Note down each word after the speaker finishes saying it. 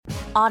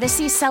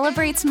Odyssey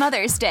celebrates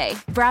Mother's Day,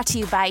 brought to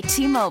you by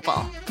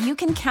T-Mobile. You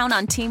can count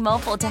on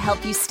T-Mobile to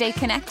help you stay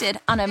connected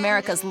on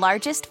America's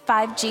largest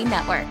 5G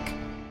network.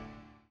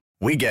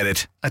 We get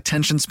it.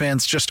 Attention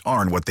spans just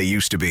aren't what they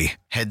used to be.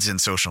 Heads in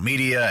social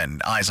media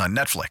and eyes on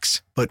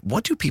Netflix. But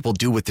what do people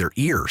do with their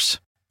ears?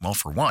 Well,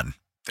 for one,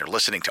 they're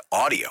listening to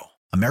audio.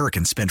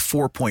 Americans spend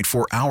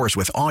 4.4 hours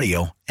with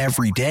audio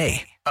every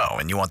day. Oh,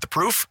 and you want the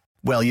proof?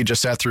 Well, you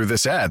just sat through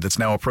this ad that's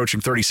now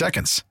approaching 30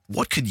 seconds.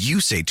 What could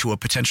you say to a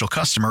potential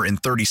customer in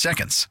 30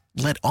 seconds?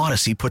 Let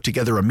Odyssey put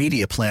together a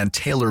media plan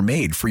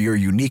tailor-made for your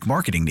unique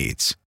marketing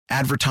needs.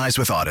 Advertise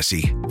with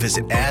Odyssey.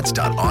 Visit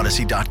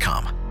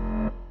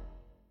ads.odyssey.com.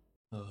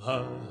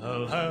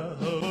 I'll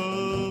have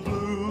a blue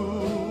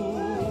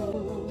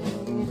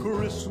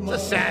Christmas.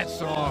 It's a sad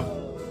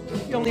song.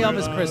 The only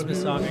Elvis Christmas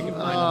song I can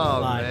find Oh,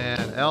 live. man.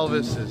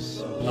 Elvis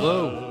is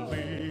blue.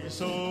 At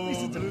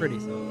least it's a pretty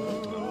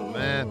song. Oh,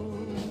 man.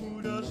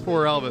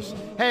 Poor Elvis.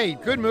 Hey,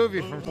 good movie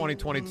from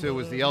 2022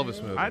 was the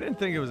Elvis movie. I didn't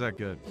think it was that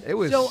good. It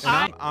was. So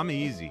I'm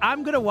easy.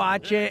 I'm gonna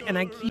watch it, and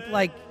I keep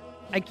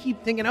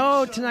thinking,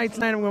 oh, tonight I'm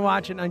gonna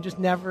watch it, and I'm just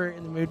never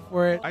in the mood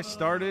for it. I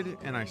started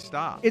and I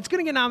stopped. It's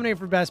gonna get nominated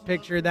for Best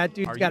Picture. That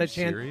dude's Are got you a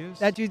chance. serious?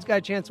 That dude's got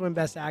a chance to win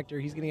Best Actor.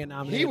 He's gonna get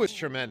nominated. He was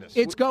tremendous.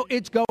 It's going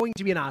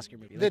to be an Oscar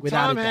movie. The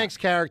without Tom a doubt. Hanks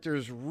character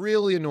is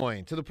really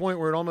annoying to the point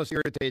where it almost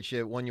irritates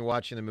you when you're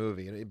watching the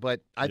movie.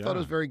 But I thought it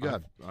was very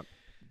good.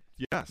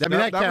 Yes. I mean,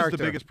 that was character-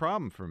 the biggest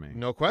problem for me.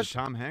 No question.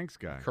 The Tom Hanks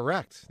guy.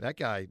 Correct. That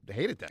guy,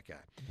 hated that guy.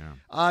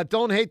 Yeah.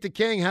 Don't hate the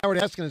king, Howard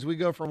Eskin, as we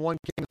go from one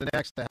king to the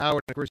next to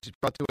Howard. Of course, he's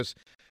brought to us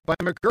by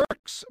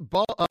McGurk's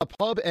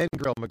Pub and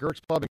Grill.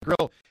 McGurk's Pub and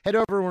Grill. Head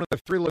over to one of the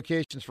 3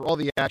 locations for all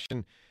the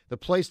action. The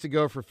place to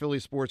go for Philly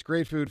sports.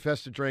 Great food,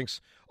 festive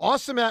drinks,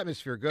 awesome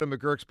atmosphere. Go to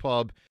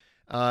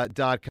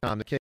McGurk'spub.com.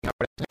 The king, Howard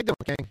Eskin. How you doing,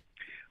 King?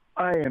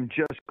 I am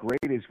just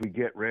great as we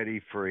get ready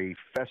for a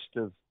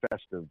festive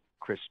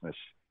Christmas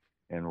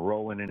and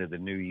rolling into the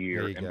new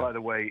year. There you And go. by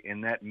the way,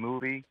 in that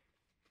movie,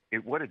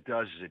 what it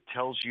does is it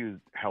tells you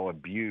how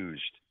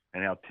abused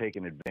and how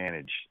taken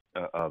advantage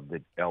of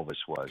that Elvis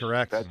was.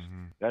 Correct. That's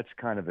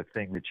kind of the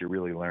thing that you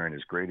really learn.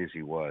 As great as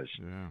he was,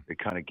 Yeah. it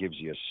kind of gives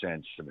you a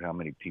sense of how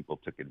many people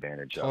took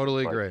advantage of him.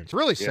 Totally But agree. It's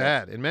really yeah.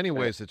 sad. In many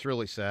ways, it's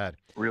really sad.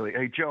 Really.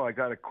 Hey, Joe, I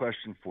got a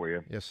question for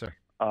you. Yes, sir.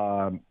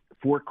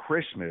 For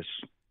Christmas,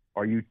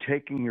 are you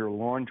taking your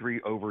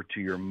laundry over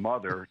to your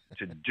mother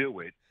to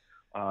do it?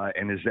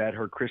 And is that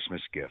her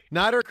Christmas gift?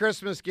 Not her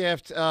Christmas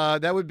gift.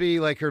 That would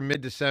be like her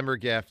mid-December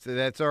gift.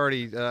 That's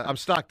already. I'm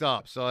stocked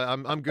up, so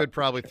I'm good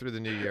probably through the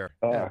new year.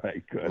 All Yeah.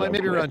 right, good. Like I'm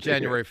maybe glad around to hear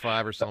January it.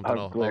 5 or something. I'm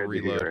I'll glad to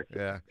reload. hear it.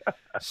 Yeah.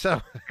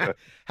 So,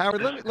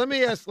 Howard, let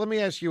me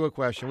ask you a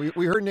question.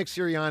 We heard Nick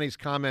Sirianni's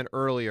comment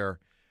earlier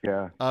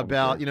Yeah.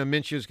 about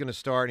Minshew's going to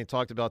start, and he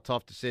talked about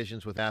tough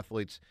decisions with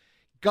athletes.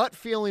 Gut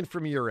feeling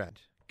from your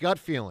end. Gut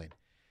feeling.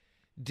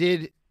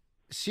 Did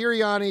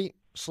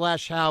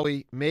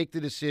Sirianni/Howie make the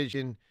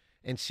decision,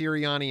 and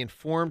Sirianni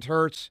informed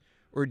Hurts,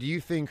 or do you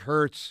think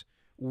Hurts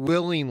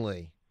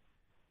willingly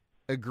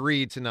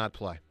agreed to not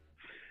play?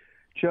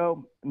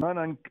 Joe, not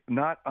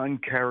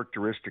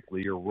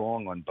uncharacteristically, you're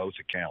wrong on both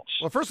accounts.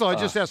 Well, first of all, I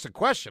just asked a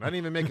question. I didn't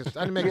even make a yeah,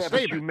 but you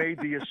statement. made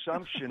the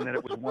assumption that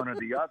it was one or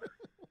the other.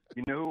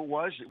 You know who it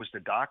was? It was the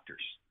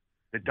doctors.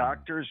 The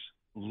doctors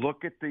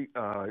look at the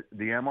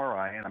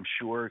MRI, and I'm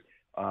sure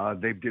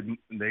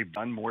they've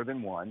done more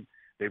than one.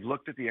 They've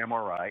looked at the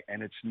MRI,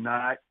 and it's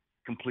not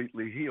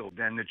completely healed.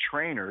 Then the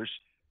trainers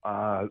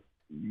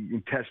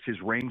test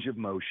his range of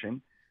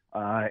motion,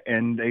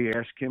 and they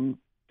ask him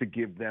to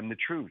give them the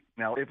truth.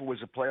 Now, if it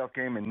was a playoff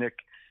game, and Nick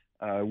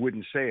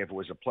wouldn't say if it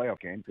was a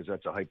playoff game because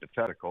that's a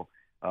hypothetical,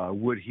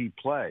 would he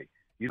play?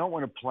 You don't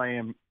want to play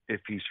him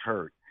if he's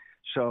hurt.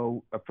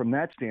 So from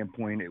that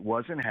standpoint, it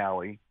wasn't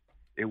Howie.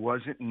 It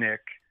wasn't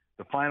Nick.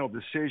 The final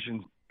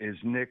decision is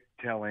Nick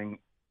telling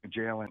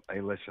Jalen,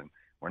 hey, listen,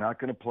 we're not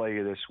going to play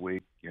you this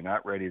week. You're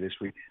not ready this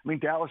week. I mean,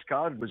 Dallas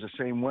Goedert was the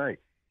same way.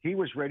 He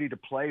was ready to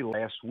play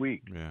last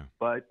week. Yeah.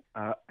 But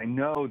I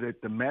know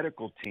that the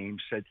medical team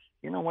said,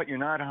 you know what, you're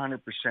not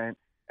 100%,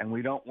 and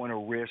we don't want to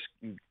risk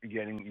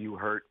getting you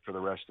hurt for the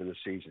rest of the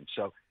season.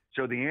 So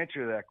the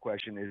answer to that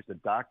question is the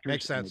doctors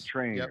Makes and the sense.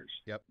 trainers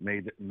Yep.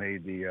 made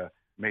the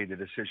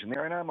decision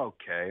there, and I'm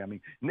okay. I mean,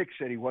 Nick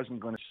said he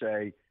wasn't going to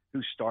say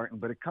who's starting,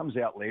 but it comes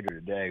out later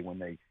today when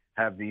they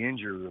have the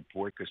injury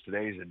report, because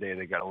today is the day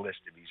they got a list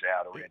if he's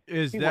out or in.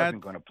 He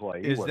wasn't going to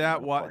play. Is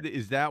that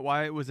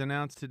why it was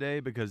announced today?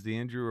 Because the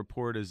injury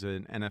report is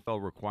an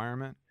NFL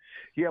requirement?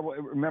 Yeah, well,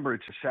 remember,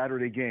 it's a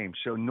Saturday game.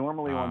 So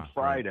normally on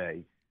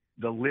Friday,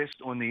 the list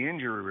on the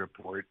injury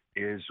report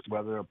is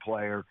whether a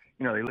player,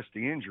 they list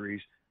the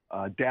injuries,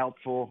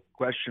 doubtful,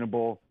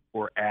 questionable,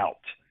 or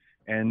out.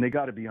 And they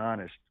got to be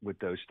honest with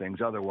those things.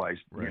 Otherwise,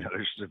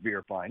 there's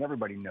severe fine.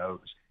 Everybody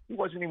knows. He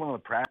wasn't even on the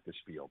practice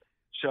field.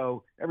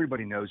 So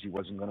everybody knows he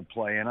wasn't going to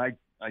play. And I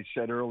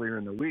said earlier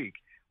in the week,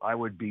 I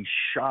would be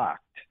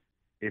shocked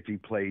if he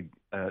played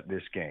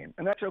this game.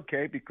 And that's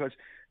okay, because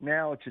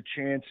now it's a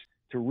chance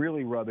to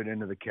really rub it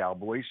into the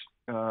Cowboys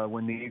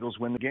when the Eagles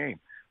win the game.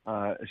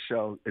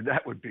 So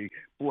that would be,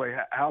 boy,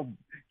 how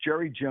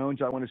Jerry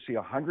Jones, I want to see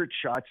 100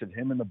 shots of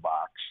him in the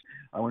box.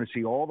 I want to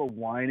see all the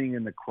whining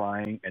and the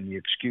crying and the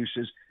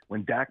excuses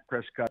when Dak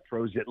Prescott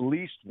throws at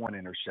least one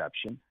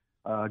interception.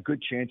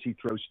 Good chance he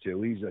throws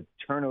two. He's a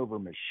turnover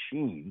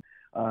machine.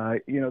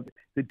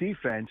 The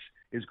defense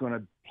is going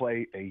to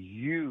play a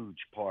huge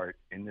part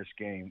in this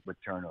game with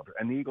turnover.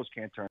 And the Eagles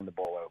can't turn the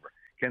ball over.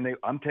 Can they?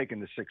 I'm taking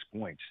the 6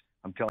 points.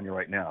 I'm telling you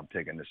right now, I'm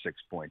taking the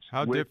 6 points.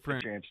 With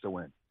a chance to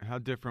win. How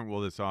different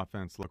will this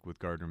offense look with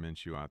Gardner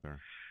Minshew out there?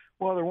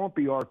 Well, there won't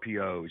be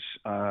RPOs,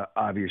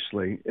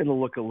 obviously. It'll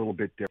look a little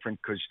bit different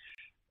because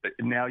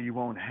now you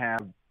won't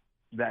have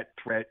that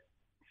threat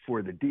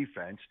for the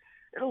defense.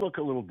 It'll look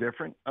a little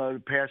different.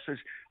 The passes,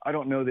 I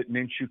don't know that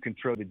Minshew can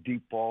throw the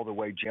deep ball the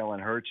way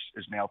Jalen Hurts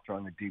is now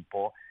throwing the deep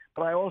ball.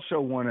 But I also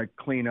want to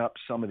clean up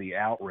some of the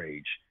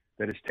outrage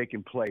that has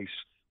taken place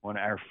on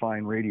our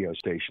fine radio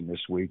station this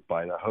week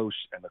by the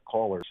hosts and the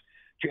callers.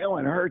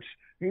 Jalen Hurts,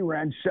 he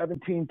ran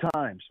 17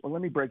 times. Well,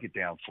 let me break it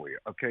down for you.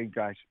 Okay,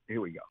 guys,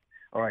 here we go.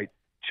 All right,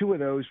 2 of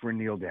those were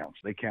kneel downs.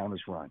 They count as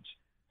runs.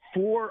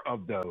 4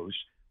 of those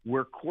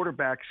were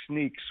quarterback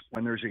sneaks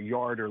when there's a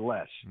yard or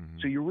less. Mm-hmm.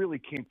 So you really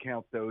can't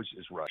count those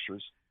as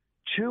rushers.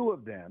 2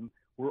 of them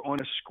were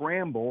on a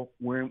scramble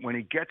where when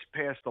he gets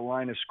past the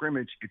line of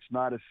scrimmage, it's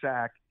not a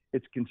sack.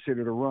 It's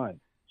considered a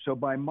run. So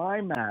by my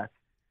math,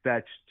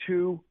 that's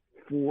 2,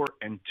 4,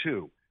 and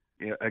 2.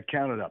 I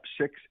counted up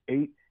 6,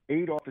 8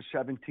 off of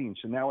 17.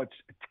 So now it's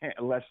 10,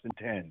 less than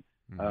 10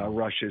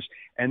 rushes.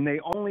 And they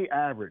only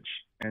average,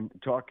 and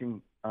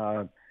talking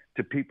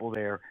to people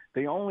there,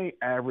 they only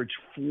average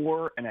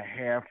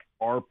 4.5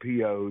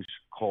 RPOs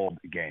called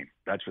a game.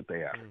 That's what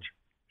they average.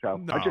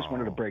 So I just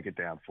wanted to break it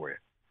down for you.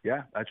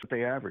 Yeah, that's what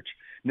they average.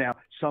 Now,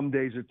 some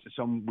days,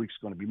 some weeks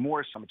it's going to be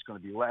more, some it's going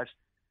to be less.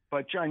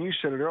 But, John, you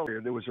said it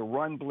earlier. There was a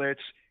run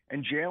blitz,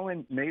 and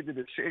Jalen made the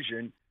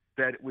decision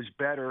that it was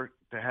better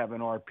to have an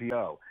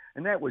RPO.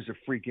 And that was a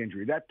freak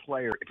injury. That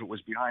player, if it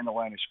was behind the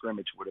line of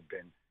scrimmage, would have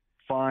been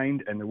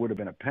fined, and there would have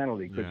been a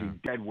penalty because he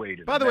dead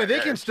weighted. By the way, they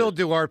can still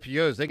do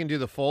RPOs. They can do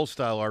the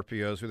Foles-style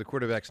RPOs where the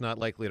quarterback's not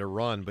likely to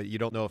run, but you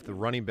don't know if the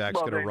running back's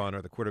going to run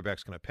or the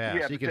quarterback's going to pass.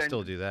 Yeah, you can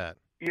still do that.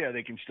 Yeah,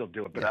 they can still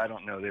do it, but I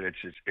don't know that it's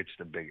as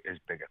big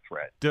a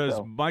threat. Does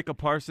Micah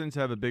Parsons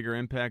have a bigger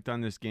impact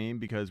on this game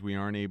because we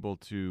aren't able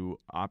to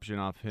option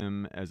off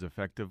him as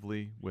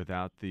effectively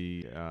without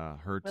the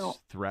Hurts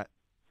threat?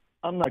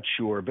 I'm not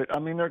sure, but I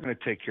mean they're going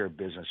to take care of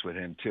business with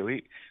him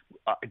too.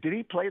 Did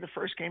he play the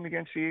first game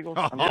against the Eagles?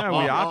 Yeah,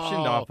 we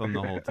optioned off him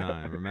the whole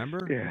time.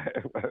 Remember? Yeah.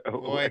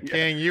 Boy,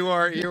 King, you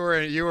are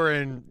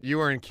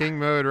in King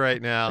mode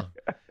right now.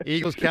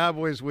 Eagles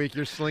Cowboys week,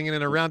 you're slinging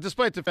it around,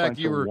 despite the fact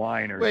you were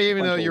whiners. Well,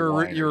 even though you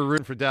were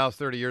rooting for Dallas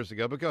 30 years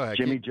ago. But go ahead,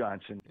 Jimmy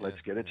Johnson. Let's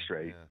get it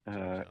straight.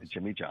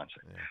 Jimmy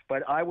Johnson. Yeah.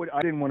 But I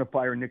didn't want to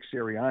fire Nick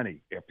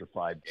Sirianni after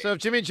 5 games. So if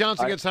Jimmy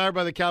Johnson gets hired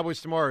by the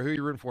Cowboys tomorrow, who are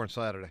you rooting for on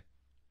Saturday?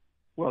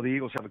 Well, the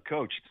Eagles have a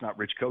coach. It's not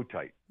Rich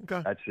Kotite.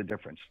 Okay. That's the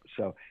difference.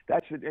 So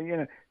that's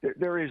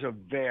there is a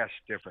vast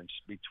difference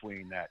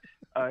between that.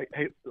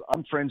 Hey,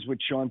 I'm friends with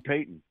Sean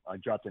Payton. I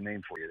dropped a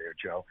name for you there,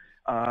 Joe.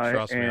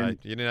 Trust me,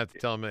 you didn't have to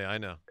tell me. I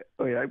know.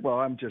 Oh yeah. Well,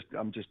 I'm just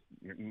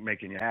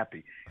making you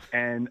happy.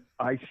 And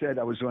I said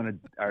I was on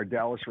our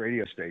Dallas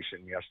radio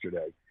station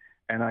yesterday,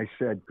 and I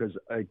said because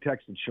I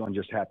texted Sean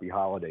just happy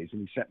holidays,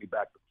 and he sent me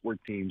back the 4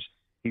 teams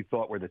he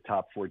thought were the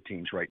top 4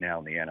 teams right now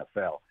in the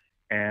NFL.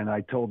 And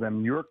I told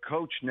them, your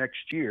coach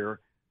next year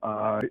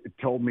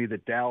told me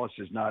that Dallas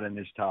is not in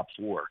his top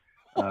 4.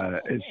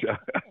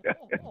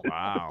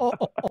 Wow.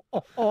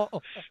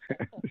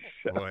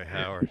 Boy,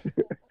 Howard.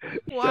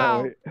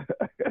 Wow.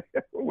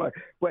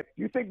 What,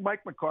 you think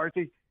Mike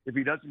McCarthy, if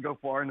he doesn't go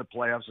far in the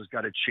playoffs, has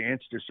got a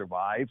chance to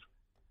survive?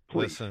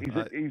 Please,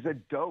 listen, he's a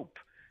dope.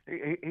 He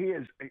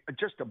is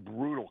just a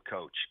brutal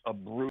coach, a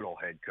brutal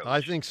head coach. I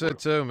think so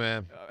too,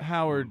 man.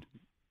 Howard,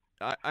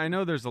 I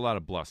know there's a lot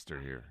of bluster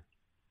here.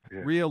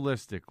 Yeah.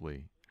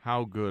 Realistically,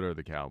 how good are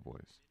the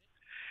Cowboys?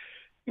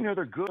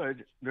 They're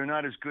good. They're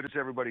not as good as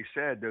everybody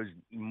said. Those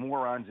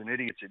morons and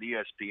idiots at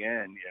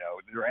ESPN,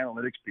 their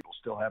analytics people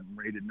still have them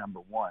rated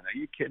number 1. Are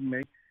you kidding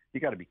me? You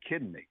got to be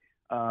kidding me.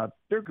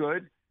 They're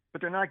good,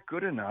 but they're not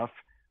good enough.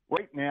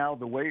 Right now,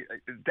 the way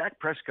Dak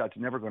Prescott's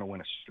never going to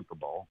win a Super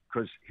Bowl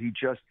because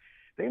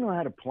they know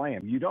how to play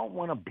him. You don't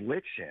want to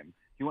blitz him.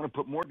 You want to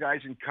put more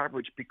guys in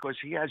coverage because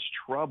he has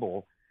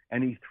trouble.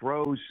 And he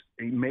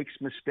makes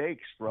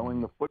mistakes throwing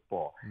the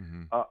football.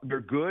 Mm-hmm. They're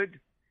good.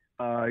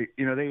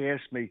 They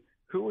asked me,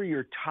 who are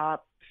your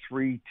top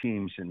 3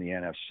 teams in the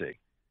NFC?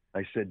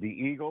 I said the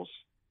Eagles,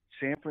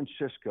 San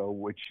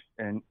Francisco,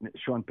 and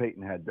Sean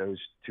Payton had those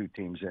 2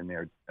 teams in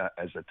there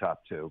as the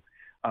top 2.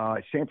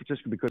 San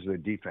Francisco, because of their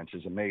defense,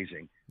 is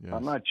amazing. Yes.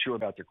 I'm not sure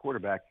about their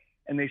quarterback.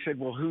 And they said,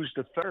 well, who's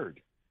the 3rd?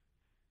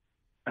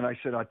 And I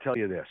said, I'll tell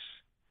you this.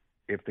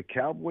 If the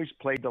Cowboys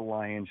played the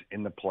Lions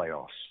in the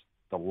playoffs,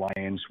 the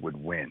Lions would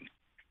win.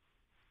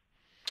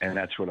 And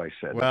that's what I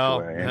said.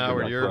 Well,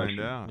 Howard,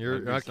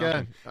 you're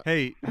okay.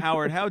 Hey,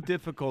 Howard, how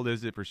difficult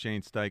is it for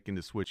Shane Steichen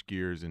to switch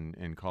gears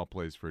and call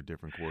plays for a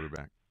different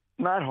quarterback?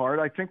 Not hard.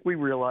 I think we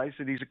realize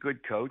that he's a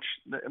good coach.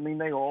 I mean,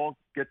 they all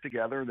get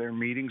together. Their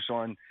meetings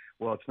on,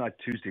 well, it's not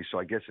Tuesday, so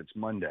I guess it's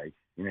Monday.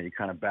 You know, you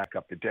kind of back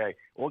up the day.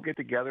 All get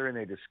together and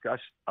they discuss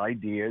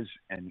ideas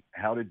and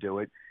how to do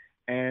it.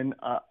 And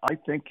I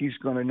think he's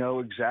going to know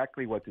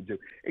exactly what to do.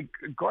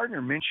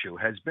 Gardner Minshew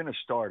has been a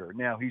starter.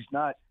 Now he's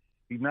not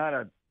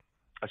a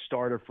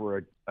starter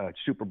for a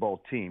Super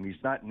Bowl team.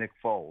 He's not Nick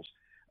Foles,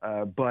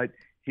 but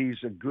he's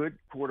a good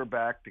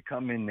quarterback to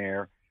come in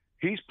there.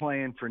 He's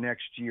playing for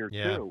next year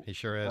too. He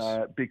sure is.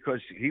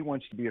 Because he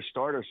wants to be a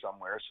starter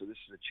somewhere. So this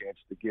is a chance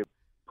to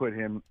put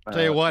him.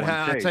 Tell you what,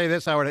 I'll tell you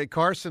this, Howard.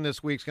 Carson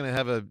this week's going to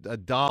have a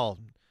doll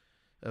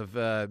of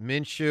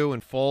Minshew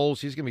and Foles.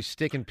 He's going to be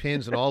sticking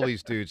pins in all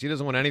these dudes. He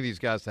doesn't want any of these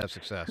guys to have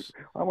success.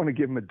 I want to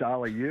give him a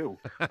doll of you.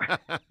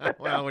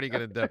 Well, what are you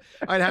going to do? All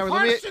right, Howard.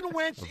 Carson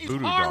Wentz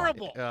is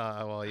horrible.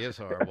 Well, he is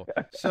horrible.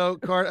 So,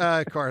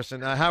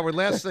 Carson, Howard,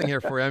 last thing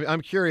here for you.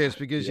 I'm curious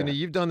because you know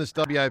you've done this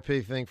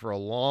WIP thing for a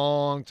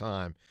long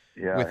time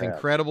with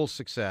incredible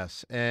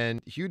success,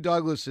 and Hugh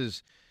Douglas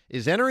is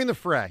entering the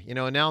fray. You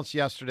know, announced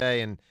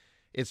yesterday, and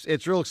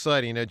it's real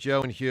exciting. You know,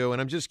 Joe and Hugh,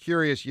 and I'm just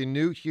curious. You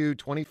knew Hugh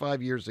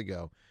 25 years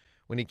ago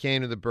when he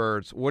came to the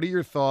Birds. What are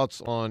your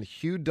thoughts on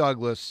Hugh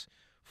Douglas,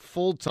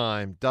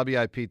 full-time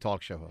WIP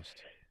talk show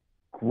host?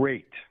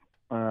 Great.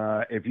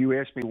 If you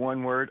ask me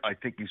one word, I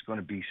think he's going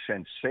to be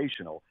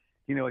sensational.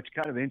 You know, it's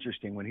kind of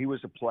interesting. When he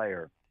was a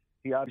player,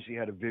 he obviously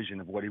had a vision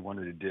of what he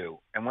wanted to do.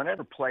 And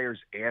whenever players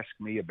ask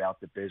me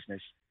about the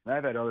business, and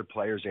I've had other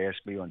players ask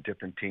me on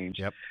different teams,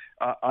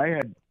 I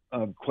had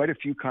quite a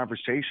few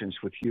conversations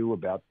with Hugh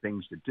about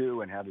things to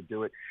do and how to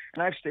do it.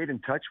 And I've stayed in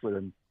touch with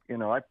him. You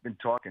know, I've been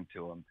talking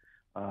to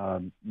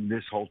him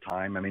this whole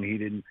time. I mean, he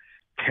didn't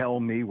tell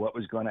me what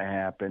was going to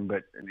happen,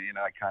 but, you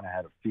know, I kind of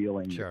had a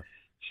feeling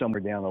somewhere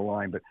down the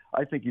line. But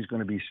I think he's going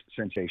to be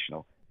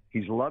sensational.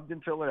 He's loved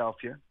in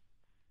Philadelphia.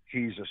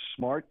 He's a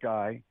smart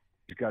guy.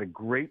 He's got a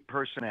great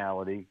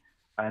personality.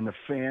 And the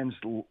fans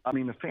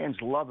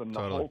love him, the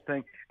whole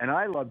thing. And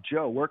I love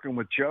Joe. Working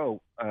with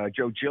Joe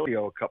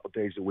Giglio a couple of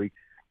days a week,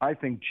 I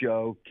think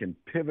Joe can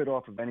pivot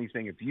off of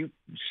anything. If you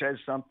says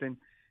something,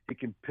 he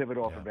can pivot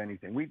off of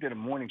anything. We did a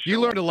morning show. You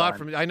learned a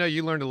lot I know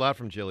you learned a lot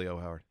from Giglio,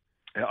 Howard.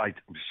 I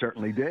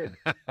certainly did.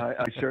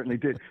 I certainly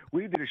did.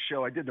 We did a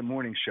show. I did the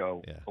morning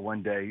show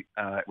one day.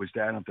 It was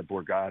down at the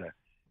Borgata.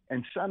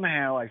 And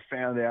somehow I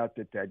found out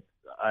that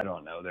I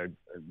don't know,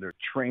 their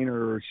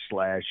trainer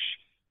slash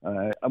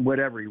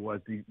whatever he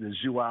was, the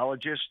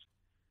zoologist,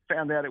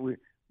 found out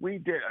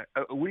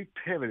we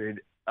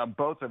pivoted.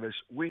 Both of us,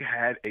 we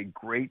had a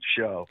great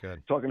show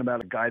talking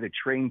about a guy that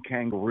trained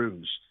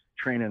kangaroos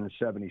training the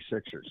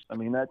 76ers. I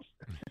mean, that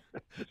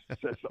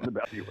says something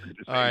about the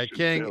organization. All right,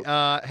 King,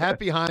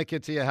 happy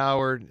Hanukkah to you,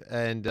 Howard,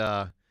 and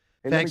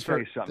thanks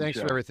for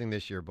everything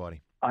this year,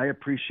 buddy. I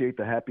appreciate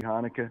the happy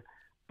Hanukkah,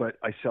 but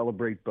I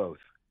celebrate both.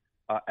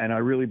 And I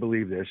really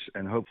believe this,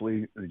 and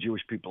hopefully the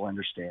Jewish people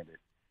understand it.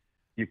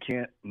 You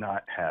can't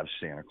not have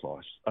Santa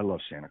Claus. I love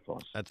Santa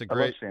Claus. I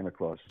love Santa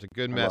Claus. It's a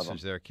good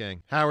message there,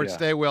 King. Howard,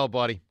 stay well,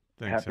 buddy.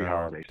 Thanks, Happy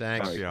holidays.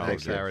 Thanks, Right.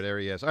 Thanks, Howard. There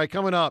he is. All right,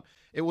 coming up,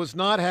 it was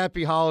not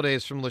happy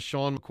holidays from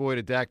LaShawn McCoy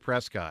to Dak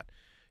Prescott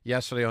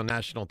yesterday on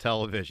national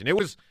television. It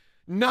was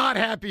not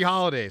happy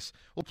holidays.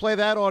 We'll play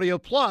that audio.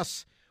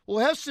 Plus,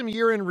 we'll have some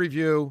year-end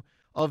review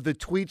of the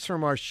tweets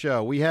from our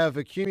show. We have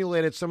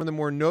accumulated some of the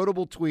more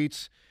notable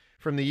tweets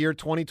from the year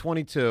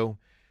 2022,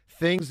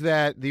 things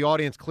that the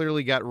audience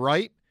clearly got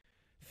right,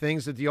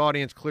 things that the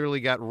audience clearly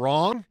got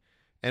wrong,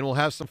 and we'll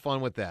have some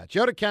fun with that.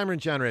 Joe DeCamera,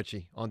 John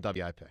Ritchie on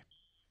WIP.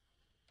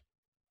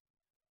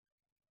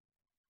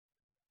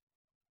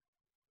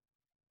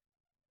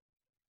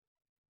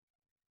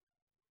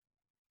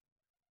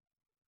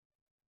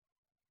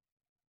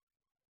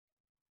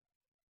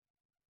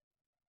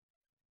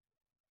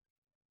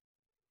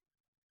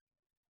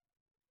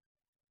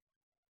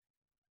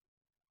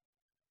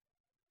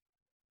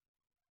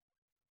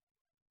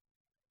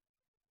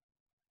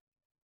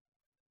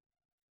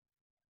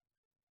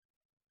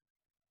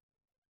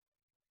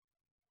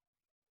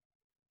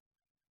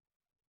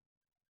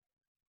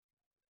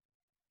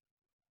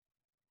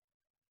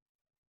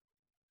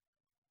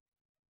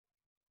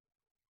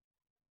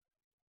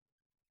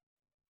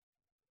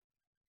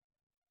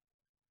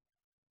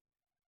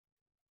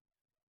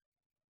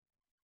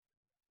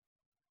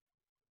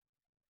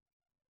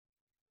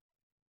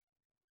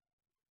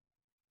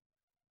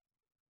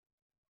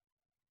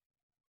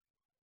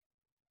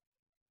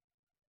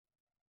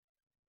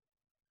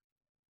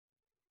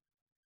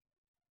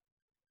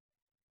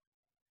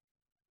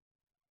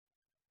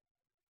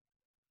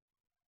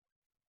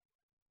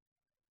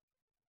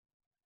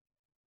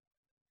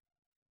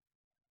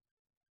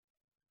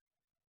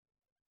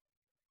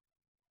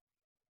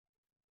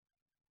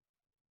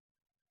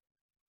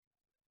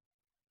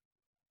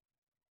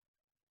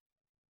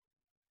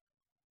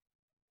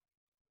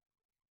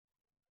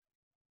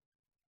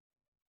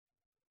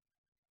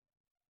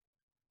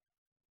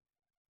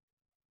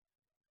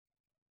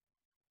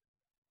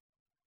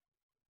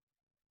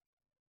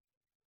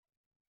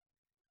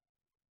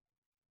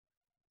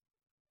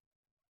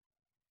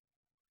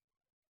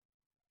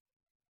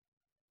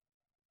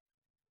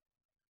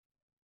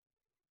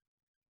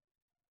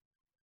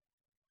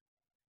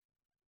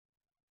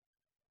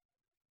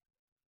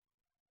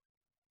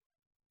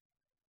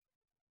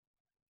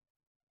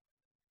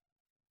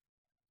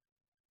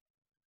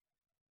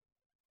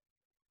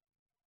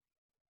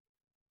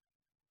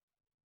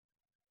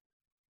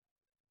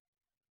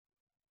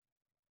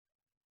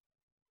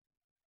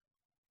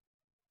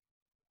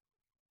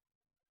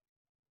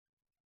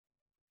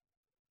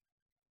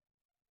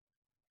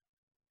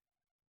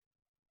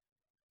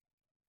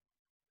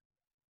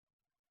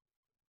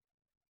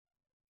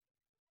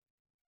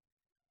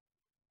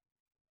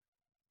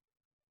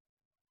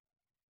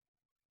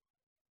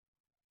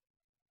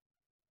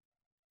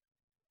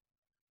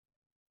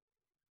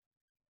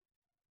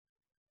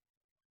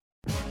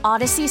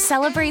 Odyssey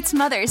celebrates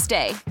Mother's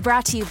Day,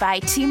 brought to you by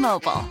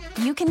T-Mobile.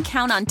 You can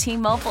count on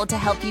T-Mobile to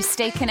help you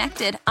stay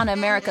connected on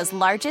America's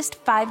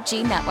largest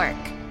 5G network.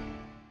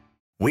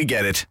 We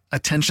get it.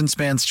 Attention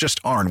spans just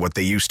aren't what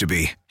they used to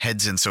be.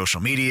 Heads in social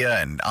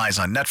media and eyes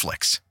on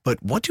Netflix.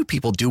 But what do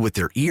people do with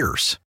their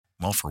ears?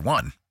 Well, for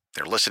one,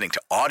 they're listening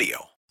to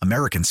audio.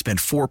 Americans spend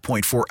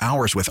 4.4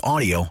 hours with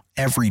audio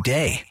every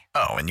day.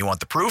 Oh, and you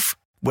want the proof?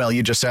 Well,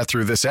 you just sat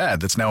through this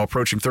ad that's now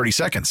approaching 30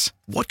 seconds.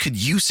 What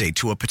could you say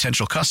to a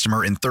potential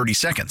customer in 30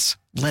 seconds?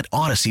 Let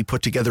Odyssey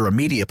put together a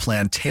media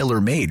plan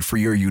tailor-made for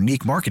your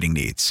unique marketing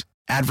needs.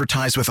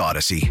 Advertise with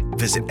Odyssey.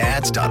 Visit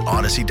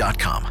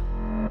ads.odyssey.com.